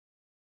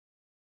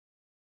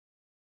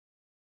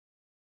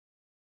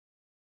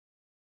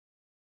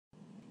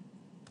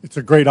It's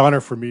a great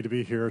honor for me to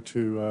be here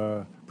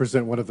to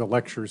present one of the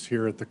lectures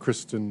here at the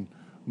Kristin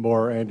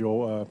Moore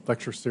annual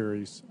lecture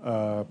series.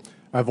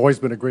 I've always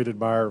been a great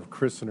admirer of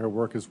Chris and her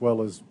work, as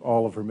well as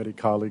all of her many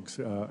colleagues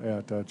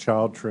at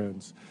Child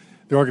Trends.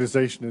 The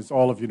organization, as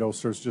all of you know,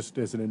 serves just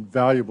as an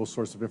invaluable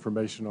source of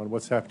information on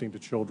what's happening to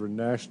children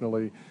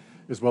nationally,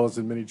 as well as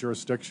in many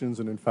jurisdictions.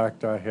 And in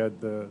fact, I had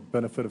the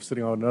benefit of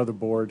sitting on another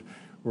board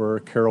where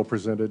Carol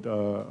presented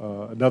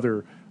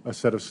another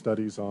set of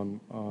studies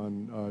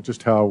on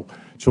just how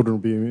children are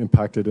being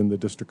impacted in the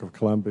District of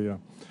Columbia.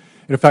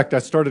 And in fact, I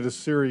started a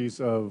series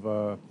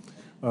of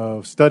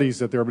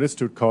studies at the Urban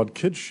Institute called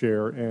Kids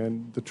Share,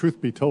 and the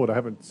truth be told, I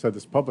haven't said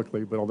this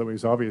publicly, but although it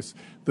was obvious,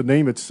 the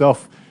name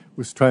itself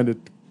was trying to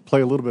play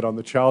a little bit on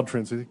the Child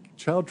Trends.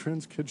 Child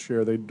Trends, Kids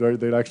Share,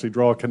 they'd actually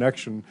draw a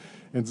connection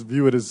and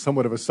view it as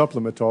somewhat of a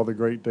supplement to all the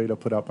great data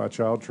put out by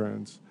Child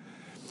Trends.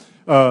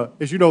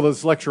 As you know,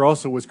 this lecture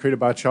also was created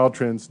by Child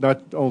Trends,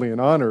 not only in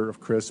honor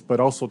of Chris, but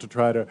also to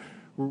try to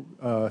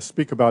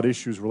speak about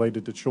issues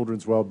related to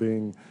children's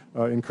well-being,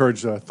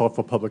 encourage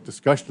thoughtful public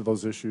discussion of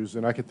those issues.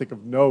 And I can think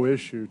of no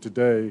issue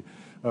today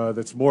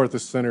that's more at the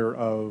center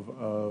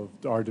of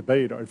our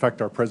debate, in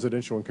fact, our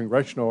presidential and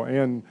congressional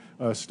and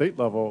state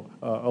level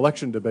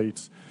election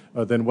debates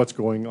than what's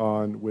going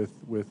on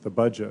with the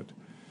budget.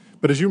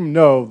 But as you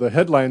know, the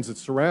headlines that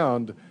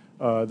surround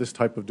this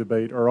type of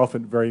debate are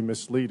often very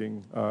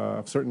misleading.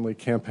 Certainly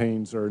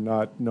campaigns are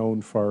not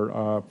known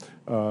for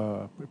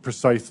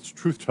precise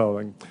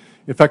truth-telling.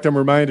 In fact, I'm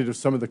reminded of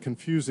some of the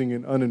confusing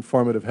and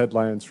uninformative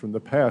headlines from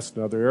the past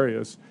in other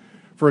areas.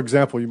 For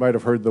example, you might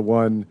have heard the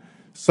one,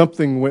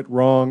 "Something went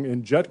wrong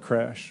in jet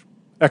crash,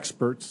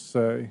 experts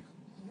say."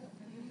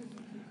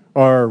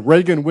 Or,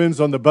 "Reagan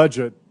wins on the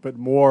budget, but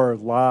more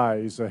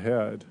lies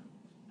ahead."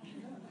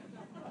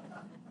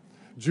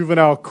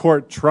 "Juvenile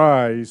court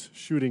tries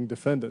shooting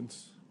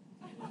defendants."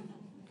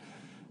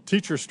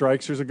 "Teacher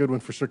strikes," here's a good one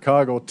for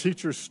Chicago,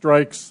 "teacher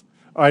strikes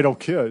idle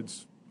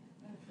kids."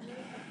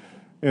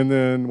 And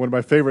then one of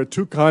my favorite,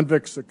 "Two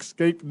convicts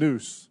escape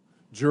noose,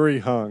 jury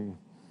hung."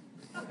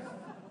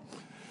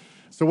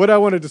 So what I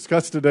want to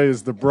discuss today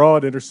is the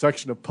broad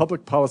intersection of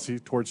public policy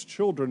towards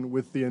children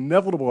with the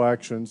inevitable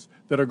actions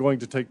that are going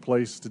to take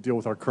place to deal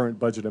with our current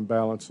budget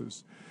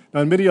imbalances.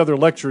 Now, in many other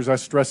lectures, I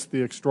stressed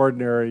the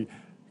extraordinary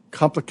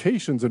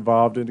complications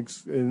involved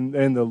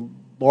in the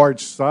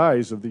large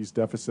size of these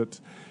deficits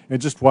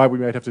and just why we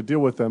might have to deal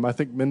with them. I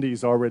think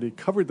Mindy's already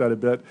covered that a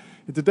bit.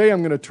 And today I'm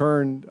going to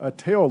turn a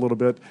tail a little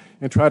bit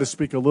and try to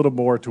speak a little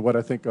more to what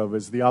I think of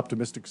as the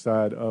optimistic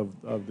side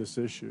of this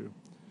issue.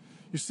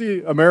 You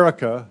see,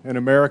 America and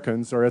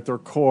Americans are at their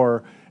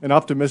core an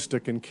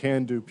optimistic and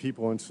can-do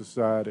people in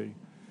society.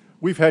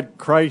 We've had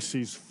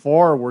crises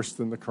far worse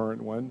than the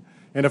current one,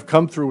 and have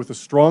come through with a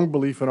strong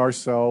belief in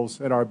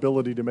ourselves and our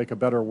ability to make a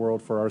better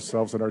world for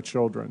ourselves and our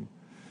children.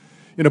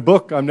 In a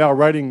book I'm now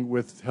writing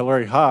with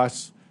Hilary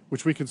Haas,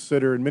 which we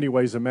consider in many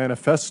ways a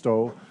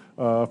manifesto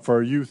for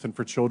our youth and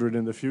for children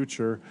in the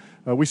future,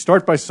 we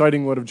start by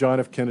citing one of John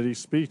F. Kennedy's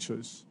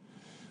speeches.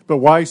 But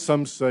why,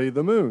 some say,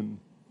 the moon?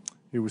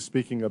 He was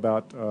speaking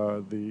about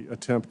the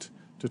attempt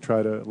to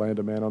try to land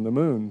a man on the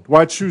moon.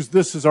 Why choose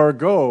this as our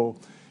goal?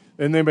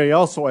 And they may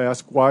also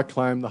ask, why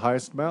climb the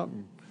highest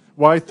mountain?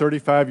 Why,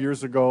 35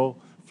 years ago,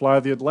 fly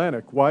the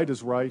Atlantic? Why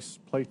does Rice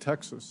play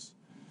Texas?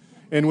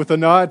 And with a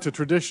nod to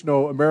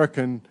traditional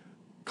American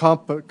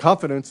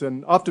confidence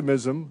and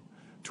optimism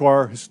to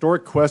our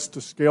historic quest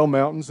to scale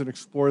mountains and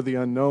explore the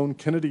unknown,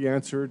 Kennedy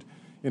answered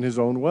in his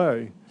own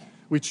way.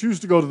 We choose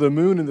to go to the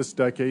moon in this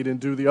decade and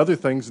do the other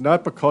things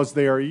not because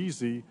they are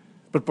easy,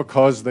 but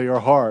because they are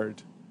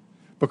hard.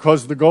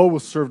 Because the goal will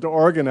serve to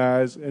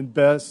organize and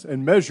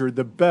measure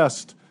the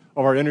best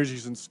of our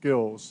energies and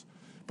skills.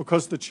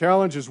 Because the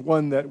challenge is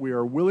one that we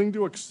are willing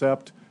to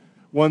accept,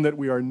 one that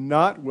we are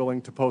not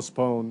willing to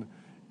postpone,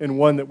 and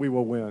one that we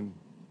will win.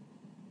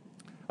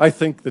 I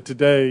think that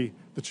today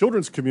the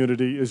children's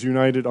community is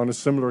united on a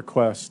similar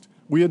quest.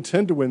 We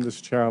intend to win this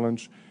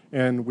challenge,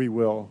 and we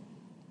will.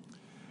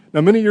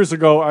 Now, many years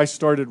ago, I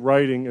started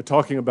writing and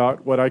talking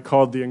about what I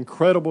called the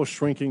incredible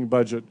shrinking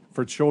budget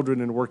for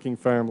children and working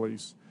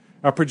families.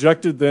 I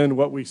projected then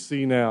what we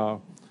see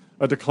now,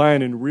 a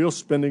decline in real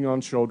spending on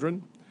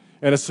children,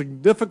 and a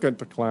significant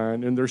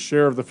decline in their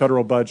share of the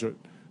federal budget,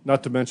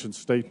 not to mention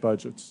state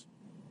budgets.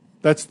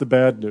 That's the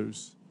bad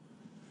news.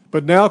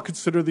 But now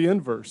consider the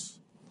inverse.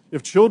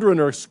 If children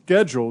are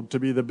scheduled to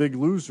be the big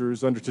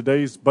losers under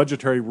today's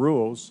budgetary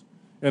rules,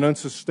 an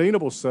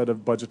unsustainable set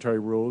of budgetary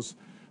rules,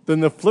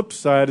 then the flip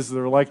side is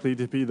they're likely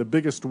to be the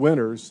biggest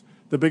winners,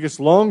 the biggest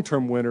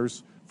long-term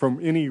winners from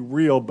any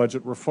real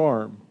budget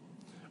reform.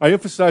 I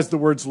emphasize the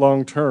words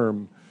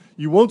long-term.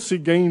 You won't see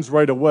gains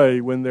right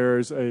away when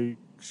there's a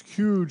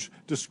huge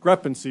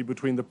discrepancy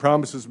between the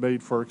promises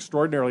made for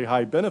extraordinarily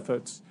high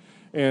benefits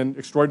and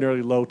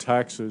extraordinarily low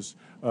taxes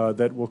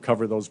that will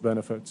cover those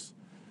benefits.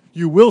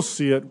 You will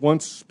see it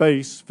once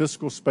space,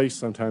 fiscal space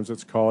sometimes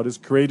it's called, is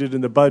created in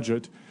the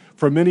budget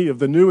for many of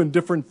the new and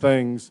different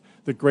things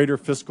that greater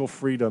fiscal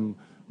freedom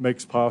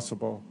makes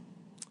possible.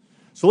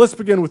 So let's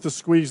begin with the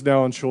squeeze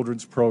now on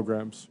children's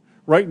programs.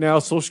 Right now,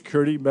 Social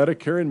Security,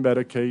 Medicare, and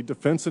Medicaid,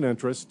 defense and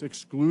interest,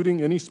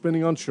 excluding any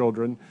spending on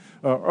children,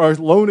 our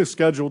loan is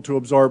scheduled to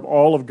absorb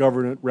all of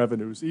government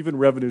revenues, even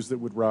revenues that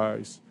would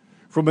rise.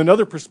 From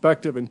another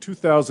perspective, in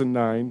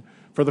 2009,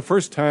 for the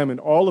first time in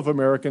all of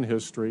American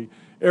history,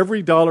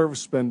 every dollar of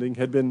spending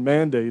had been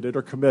mandated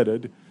or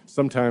committed,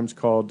 sometimes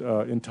called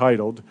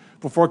entitled,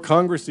 before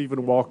Congress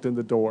even walked in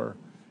the door.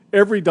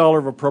 Every dollar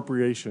of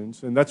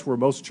appropriations, and that's where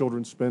most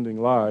children's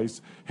spending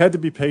lies, had to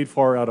be paid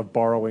for out of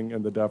borrowing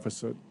and the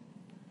deficit.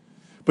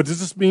 But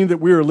does this mean that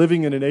we are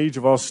living in an age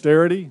of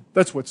austerity?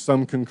 That's what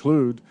some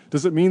conclude.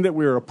 Does it mean that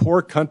we are a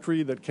poor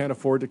country that can't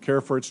afford to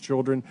care for its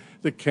children,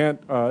 that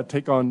can't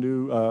take on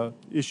new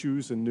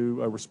issues and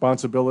new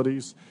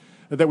responsibilities,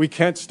 that we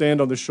can't stand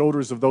on the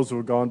shoulders of those who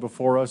have gone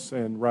before us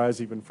and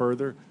rise even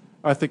further?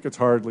 I think it's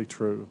hardly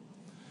true.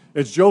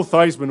 As Joe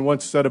Theismann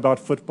once said about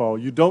football,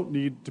 you don't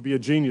need to be a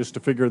genius to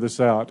figure this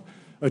out.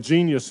 A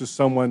genius is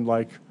someone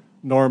like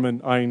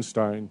Norman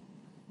Einstein.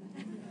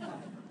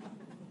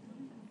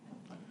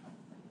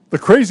 The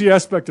crazy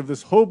aspect of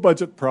this whole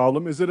budget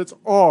problem is that it's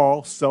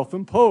all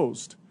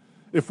self-imposed.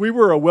 If we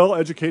were a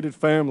well-educated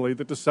family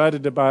that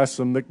decided to buy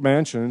some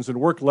McMansions and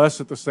work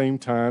less at the same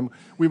time,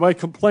 we might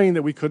complain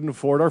that we couldn't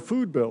afford our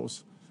food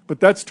bills.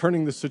 But that's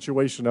turning the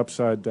situation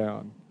upside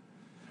down.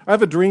 I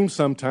have a dream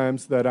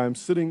sometimes that I'm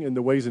sitting in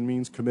the Ways and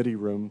Means Committee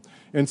room,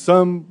 and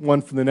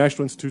someone from the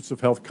National Institutes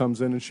of Health comes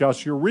in and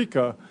shouts,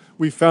 "Eureka,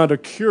 we found a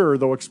cure,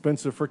 though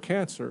expensive, for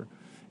cancer."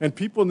 And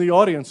people in the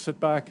audience sit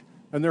back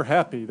and they're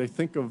happy. They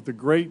think of the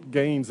great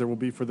gains there will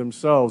be for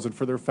themselves and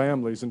for their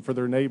families and for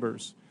their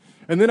neighbors.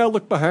 And then I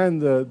look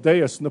behind the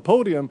dais and the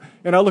podium,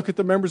 and I look at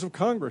the members of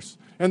Congress,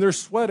 and they're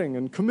sweating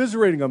and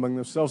commiserating among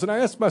themselves. And I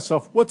ask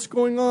myself, what's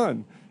going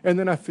on? And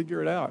then I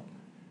figure it out.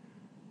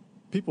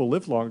 People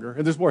live longer,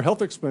 and there's more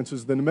health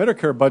expenses. Than the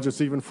Medicare budget's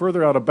even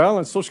further out of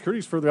balance. Social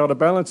Security's further out of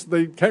balance.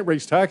 They can't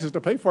raise taxes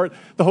to pay for it.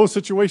 The whole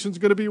situation's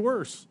going to be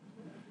worse.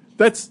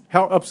 That's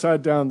how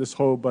upside down this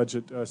whole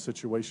budget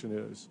situation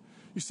is.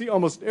 You see,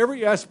 almost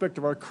every aspect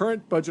of our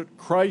current budget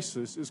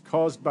crisis is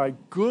caused by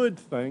good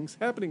things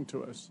happening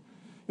to us.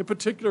 In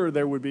particular,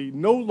 there would be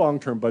no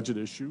long-term budget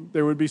issue.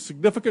 There would be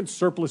significant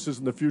surpluses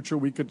in the future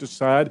we could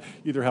decide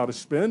either how to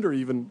spend or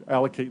even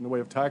allocate in the way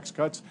of tax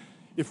cuts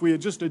if we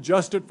had just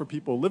adjusted for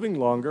people living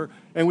longer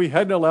and we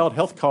hadn't allowed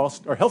health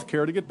costs or health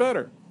care to get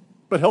better.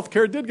 But health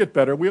care did get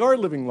better. We are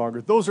living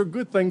longer. Those are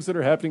good things that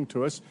are happening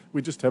to us.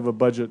 We just have a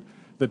budget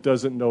that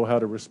doesn't know how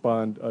to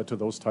respond to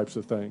those types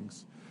of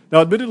things. Now,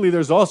 admittedly,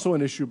 there's also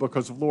an issue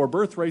because of lower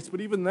birth rates, but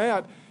even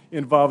that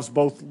involves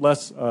both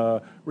less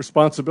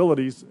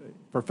responsibilities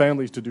for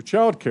families to do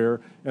child care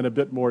and a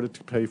bit more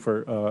to pay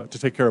for to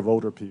take care of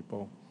older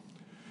people.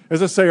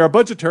 As I say, our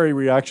budgetary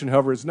reaction,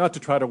 however, is not to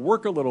try to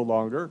work a little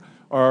longer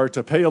or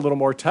to pay a little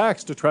more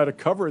tax to try to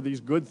cover these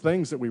good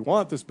things that we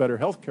want, this better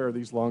health care,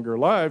 these longer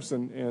lives,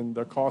 and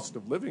the cost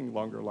of living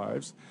longer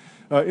lives.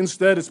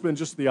 Instead, it's been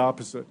just the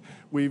opposite.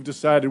 We've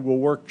decided we'll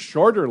work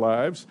shorter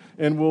lives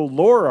and we'll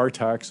lower our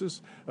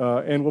taxes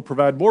and we'll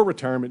provide more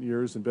retirement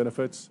years and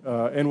benefits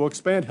and we'll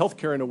expand health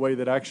care in a way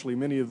that actually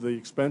many of the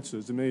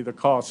expenses and many of the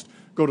costs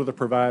go to the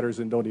providers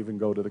and don't even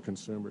go to the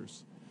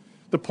consumers.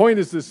 The point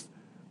is this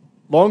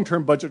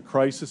long-term budget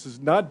crisis is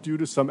not due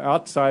to some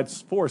outside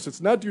force. It's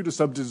not due to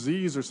some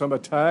disease or some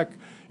attack.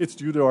 It's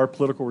due to our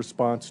political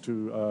response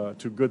to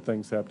good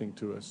things happening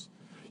to us.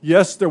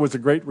 Yes, there was a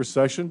great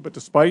recession, but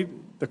despite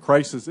the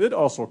crisis it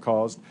also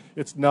caused,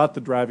 it's not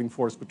the driving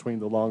force between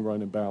the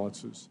long-run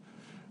imbalances.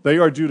 They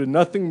are due to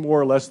nothing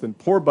more or less than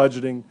poor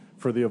budgeting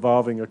for the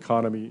evolving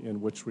economy in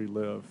which we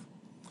live.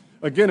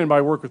 Again, in my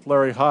work with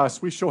Larry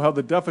Haas, we show how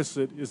the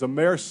deficit is a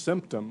mere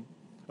symptom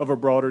of a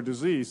broader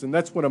disease, and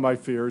that's one of my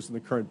fears in the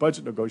current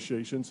budget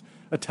negotiations.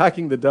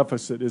 Attacking the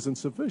deficit isn't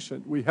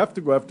sufficient. We have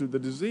to go after the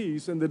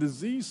disease, and the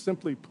disease,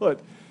 simply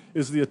put,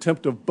 is the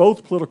attempt of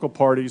both political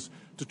parties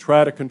to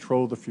try to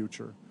control the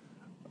future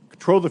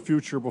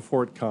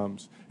before it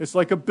comes. It's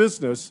like a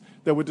business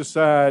that would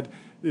decide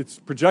it's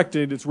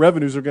projected its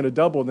revenues are going to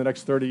double in the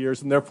next 30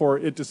 years, and therefore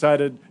it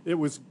decided it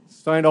was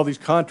signed all these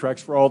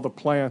contracts for all the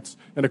plants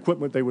and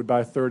equipment they would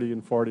buy 30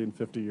 and 40 and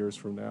 50 years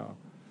from now.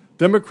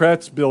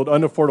 Democrats build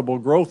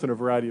unaffordable growth in a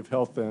variety of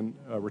health and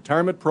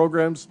retirement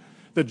programs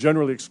that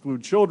generally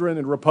exclude children,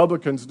 and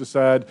Republicans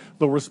decide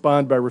they'll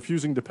respond by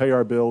refusing to pay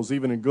our bills,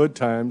 even in good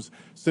times,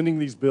 sending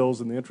these bills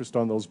and the interest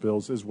on those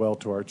bills as well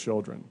to our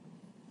children.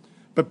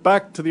 But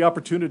back to the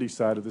opportunity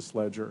side of this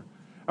ledger.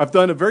 I've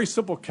done a very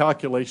simple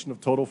calculation of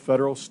total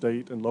federal,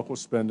 state, and local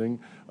spending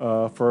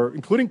for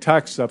including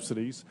tax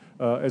subsidies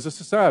as a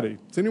society.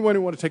 Does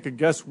anyone want to take a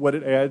guess what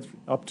it adds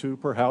up to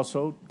per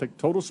household? Take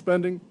total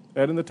spending,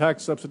 add in the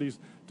tax subsidies,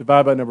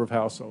 divide by number of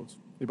households.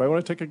 Anybody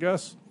want to take a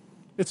guess?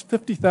 It's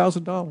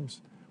 $50,000.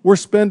 We're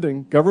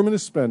spending, government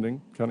is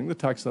spending, counting the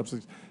tax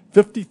subsidies,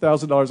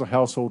 $50,000 a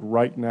household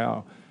right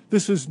now.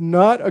 This is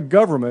not a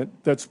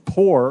government that's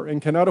poor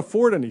and cannot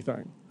afford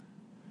anything.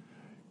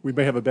 We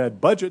may have a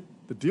bad budget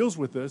that deals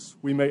with this.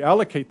 We may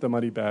allocate the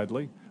money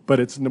badly, but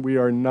we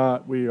are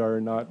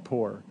not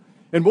poor.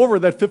 And moreover,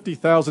 that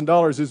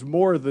 $50,000 is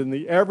more than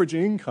the average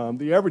income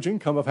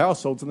of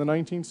households in the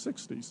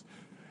 1960s.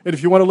 And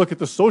if you want to look at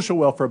the social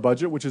welfare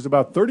budget, which is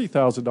about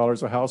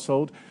 $30,000 a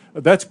household,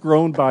 that's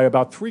grown by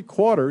about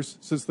 3/4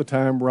 since the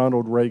time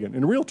Ronald Reagan,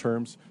 in real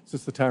terms,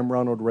 since the time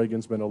Ronald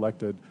Reagan's been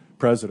elected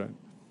president.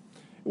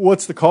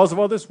 What's the cause of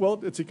all this? Well,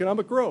 it's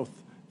economic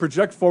growth.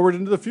 Project forward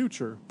into the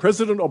future.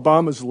 President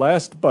Obama's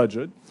last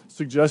budget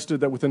suggested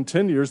that within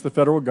 10 years, the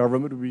federal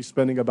government would be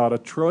spending about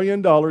 $1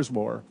 trillion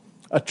more,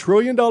 $1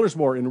 trillion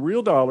more in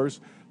real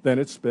dollars than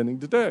it's spending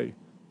today.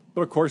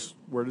 But of course,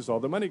 where does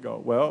all the money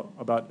go? Well,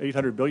 about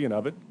 $800 billion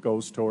of it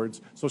goes towards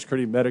Social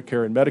Security,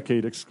 Medicare, and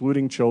Medicaid,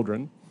 excluding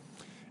children.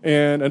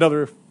 And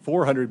another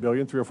 $400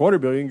 billion, $300 or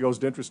 $400 billion, goes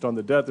to interest on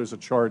the debt. There's a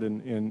chart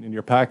in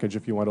your package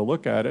if you want to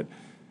look at it.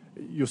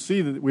 You'll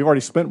see that we've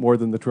already spent more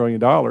than the $1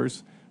 trillion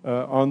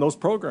on those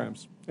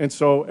programs. And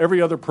so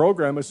every other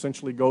program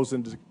essentially goes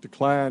into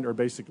decline or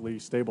basically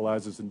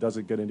stabilizes and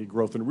doesn't get any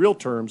growth. In real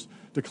terms,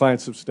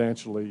 declines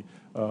substantially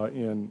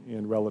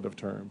in relative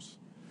terms.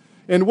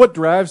 And what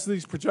drives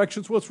these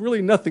projections? Well, it's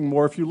really nothing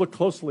more. If you look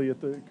closely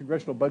at the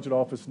Congressional Budget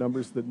Office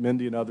numbers that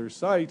Mindy and others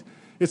cite,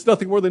 it's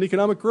nothing more than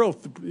economic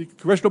growth. The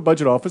Congressional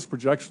Budget Office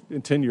projects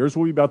in 10 years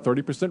we'll be about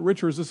 30%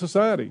 richer as a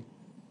society.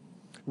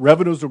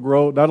 Revenues will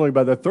grow not only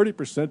by that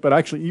 30%, but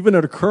actually even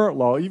under current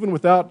law, even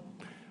without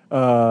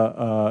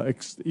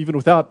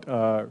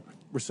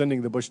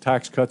rescinding the Bush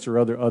tax cuts or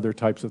other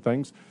types of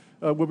things,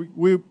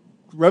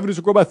 revenues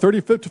will grow by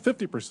 30 to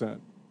 50%.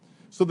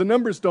 So the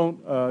numbers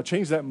don't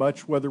change that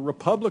much whether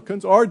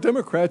Republicans or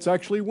Democrats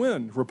actually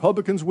win. If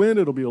Republicans win,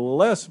 it'll be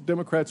less. If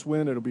Democrats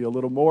win, it'll be a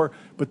little more.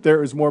 But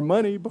there is more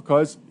money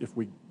because if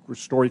we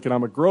restore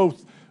economic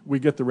growth, we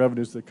get the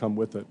revenues that come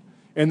with it.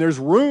 And there's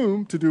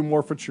room to do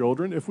more for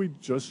children if we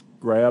just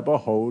grab a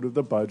hold of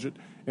the budget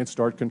and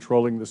start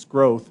controlling this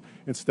growth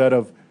instead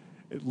of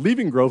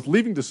leaving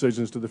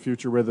decisions to the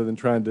future rather than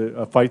trying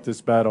to fight this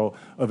battle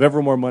of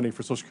ever more money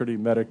for Social Security,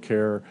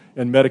 Medicare,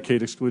 and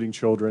Medicaid excluding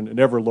children, and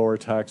ever lower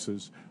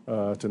taxes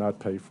to not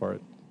pay for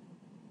it.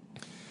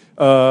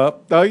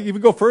 I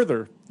even go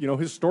further. You know,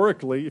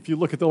 historically, if you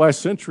look at the last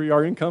century,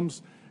 our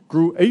incomes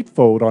grew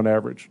 8-fold on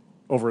average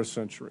over a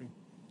century.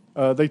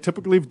 They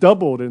typically have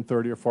doubled in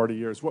 30 or 40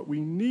 years. What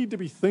we need to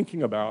be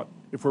thinking about,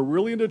 if we're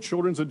really into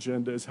children's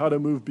agenda, is how to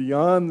move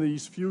beyond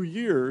these few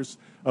years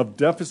of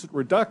deficit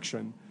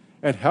reduction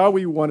and how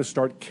we want to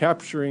start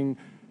capturing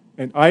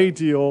an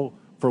ideal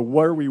for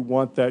where we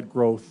want that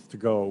growth to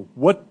go.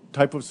 What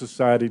type of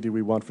society do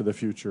we want for the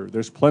future?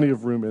 There's plenty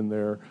of room in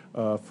there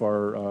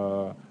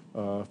for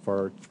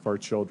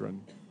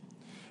children.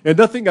 And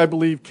nothing, I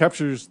believe,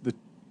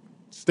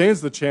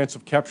 stands the chance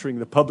of capturing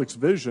the public's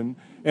vision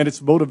and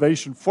its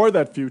motivation for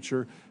that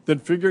future than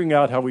figuring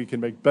out how we can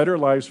make better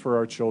lives for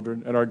our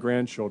children and our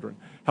grandchildren,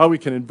 how we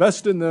can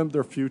invest in them,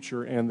 their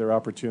future, and their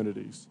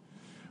opportunities.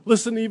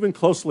 Listen even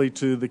closely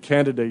to the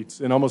candidates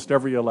in almost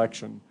every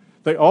election.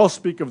 They all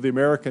speak of the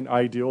American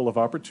ideal of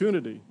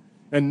opportunity,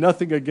 and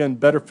nothing, again,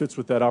 better fits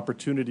with that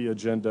opportunity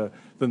agenda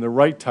than the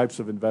right types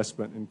of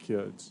investment in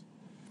kids.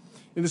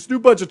 In this new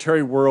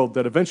budgetary world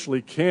that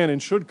eventually can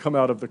and should come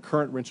out of the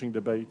current wrenching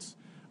debates,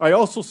 I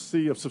also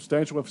see a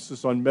substantial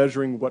emphasis on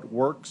measuring what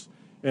works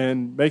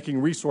and making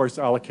resource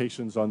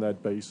allocations on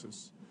that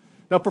basis.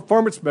 Now,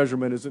 performance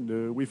measurement isn't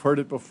new. We've heard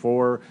it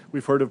before.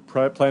 We've heard of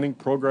planning,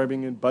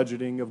 programming, and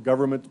budgeting, of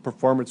government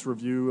performance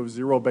review, of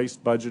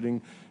zero-based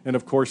budgeting, and,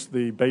 of course,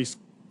 the base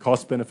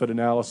cost-benefit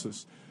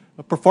analysis.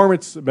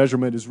 Performance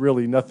measurement is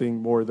really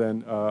nothing more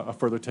than a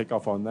further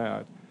takeoff on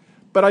that.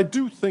 But I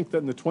do think that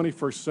in the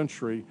 21st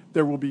century,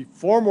 there will be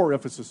far more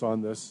emphasis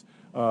on this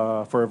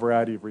for a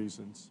variety of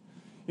reasons.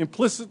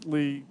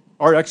 Implicitly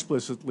or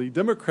explicitly,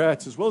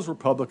 Democrats as well as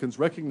Republicans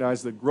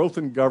recognize that growth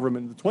in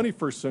government in the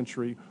 21st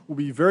century will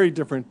be very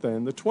different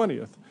than the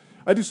 20th.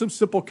 I do some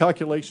simple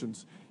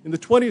calculations. In the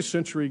 20th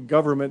century,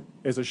 government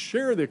as a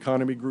share of the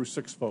economy grew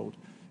 6-fold.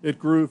 It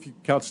grew, if you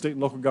count state and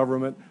local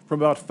government,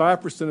 from about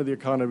 5% of the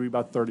economy to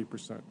about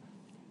 30%.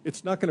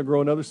 It's not going to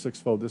grow another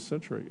 6-fold this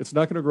century. It's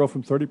not going to grow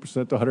from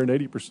 30% to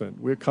 180%.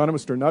 We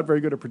economists are not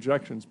very good at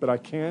projections, but I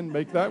can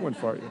make that one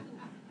for you.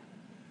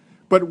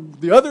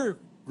 But the other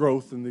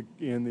growth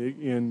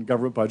in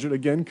government budget,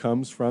 again,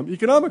 comes from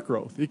economic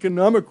growth.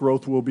 Economic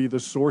growth will be the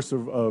source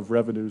of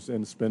revenues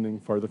and spending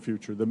for the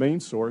future, the main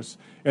source,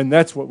 and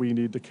that's what we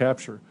need to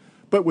capture.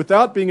 But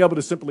without being able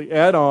to simply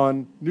add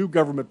on new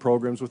government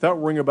programs, without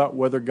worrying about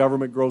whether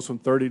government grows from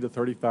 30 to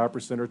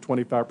 35% or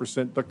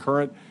 25%, the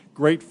current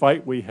great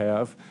fight we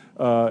have,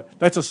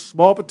 that's a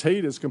small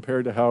potatoes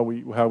compared to how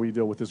we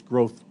deal with this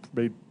growth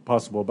made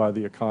possible by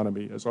the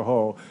economy as a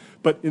whole.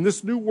 But in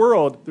this new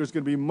world, there's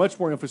going to be much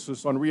more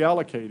emphasis on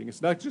reallocating.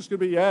 It's not just going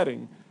to be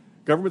adding.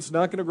 Government's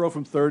not going to grow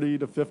from 30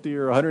 to 50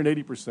 or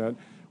 180%.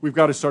 We've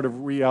got to sort of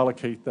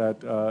reallocate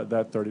that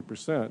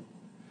 30%.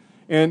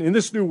 And in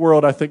this new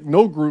world, I think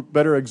no group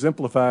better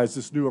exemplifies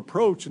this new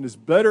approach and is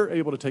better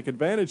able to take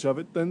advantage of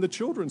it than the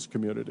children's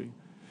community.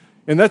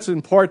 And that's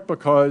in part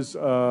because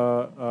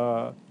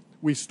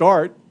we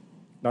start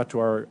not to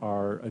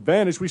our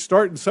advantage. We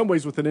start in some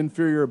ways with an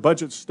inferior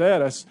budget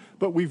status,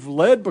 but we've been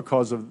led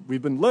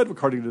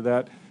according to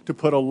that to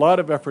put a lot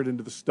of effort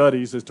into the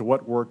studies as to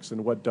what works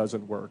and what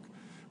doesn't work.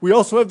 We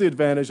also have the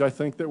advantage, I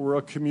think, that we're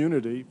a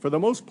community, for the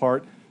most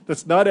part,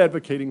 that's not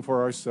advocating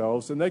for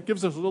ourselves, and that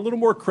gives us a little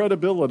more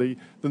credibility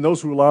than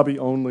those who lobby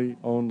only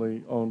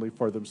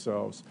for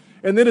themselves.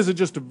 And then as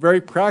just a very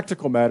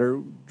practical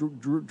matter,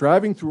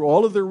 driving through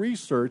all of the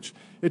research,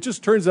 it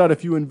just turns out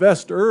if you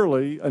invest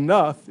early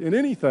enough in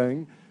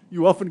anything,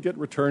 you often get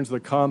returns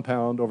that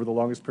compound over the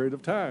longest period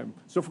of time.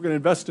 So if we're going to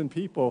invest in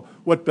people,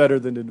 what better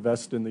than to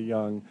invest in the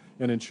young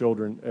and in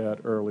children at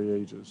early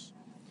ages?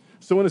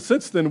 So in a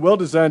sense, then,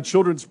 well-designed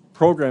children's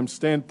programs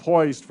stand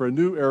poised for a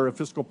new era of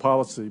fiscal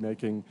policy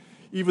making,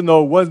 even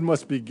though one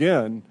must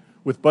begin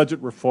with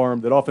budget reform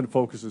that often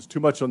focuses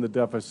too much on the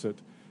deficit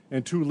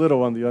and too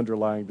little on the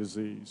underlying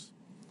disease.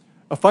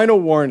 A final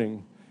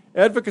warning: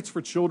 advocates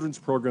for children's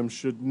programs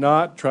should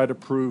not try to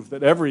prove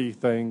that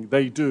everything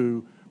they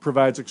do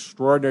provides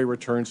extraordinary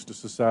returns to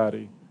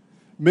society.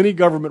 Many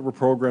government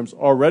programs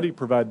already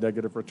provide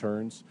negative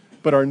returns,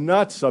 but are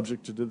not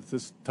subject to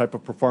this type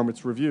of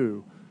performance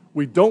review.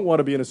 We don't want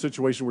to be in a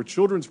situation where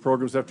children's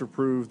programs have to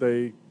prove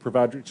they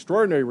provide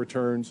extraordinary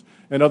returns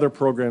and other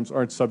programs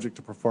aren't subject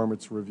to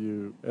performance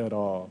review at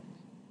all.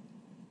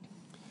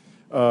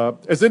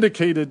 As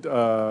indicated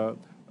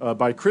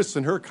by Kristin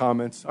in her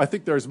comments, I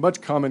think there is much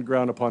common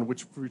ground upon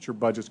which future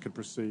budgets could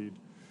proceed.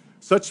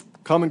 Such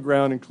common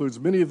ground includes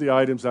many of the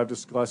items I've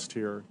discussed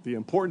here: the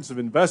importance of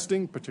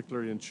investing,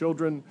 particularly in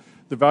children,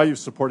 the value of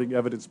supporting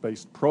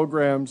evidence-based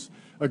programs,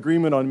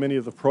 agreement on many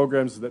of the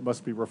programs that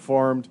must be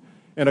reformed,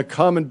 and a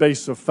common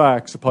base of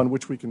facts upon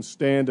which we can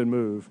stand and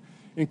move,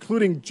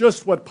 including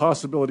just what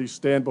possibilities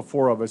stand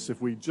before us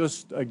if we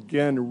just,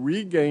 again,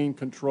 regain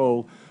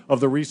control of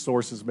the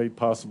resources made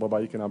possible by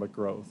economic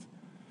growth.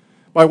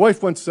 My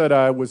wife once said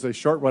I was a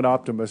short-run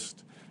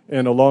optimist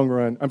and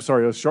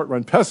a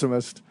short-run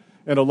pessimist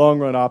and a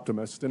long-run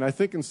optimist, and I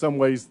think in some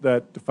ways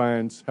that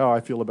defines how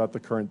I feel about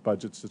the current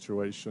budget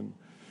situation.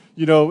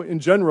 You know, in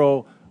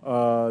general,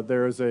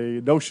 there is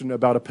a notion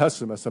about a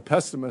pessimist. A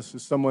pessimist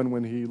is someone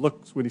when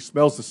he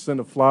smells the scent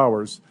of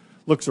flowers,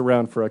 looks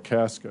around for a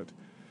casket.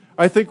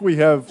 I think we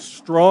have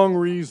strong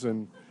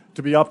reason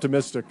to be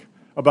optimistic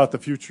about the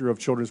future of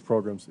children's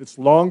programs. It's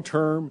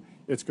long-term.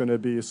 It's going to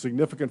be a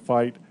significant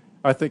fight.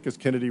 I think, as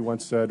Kennedy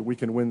once said, we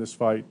can win this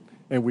fight,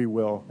 and we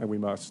will, and we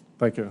must.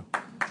 Thank you.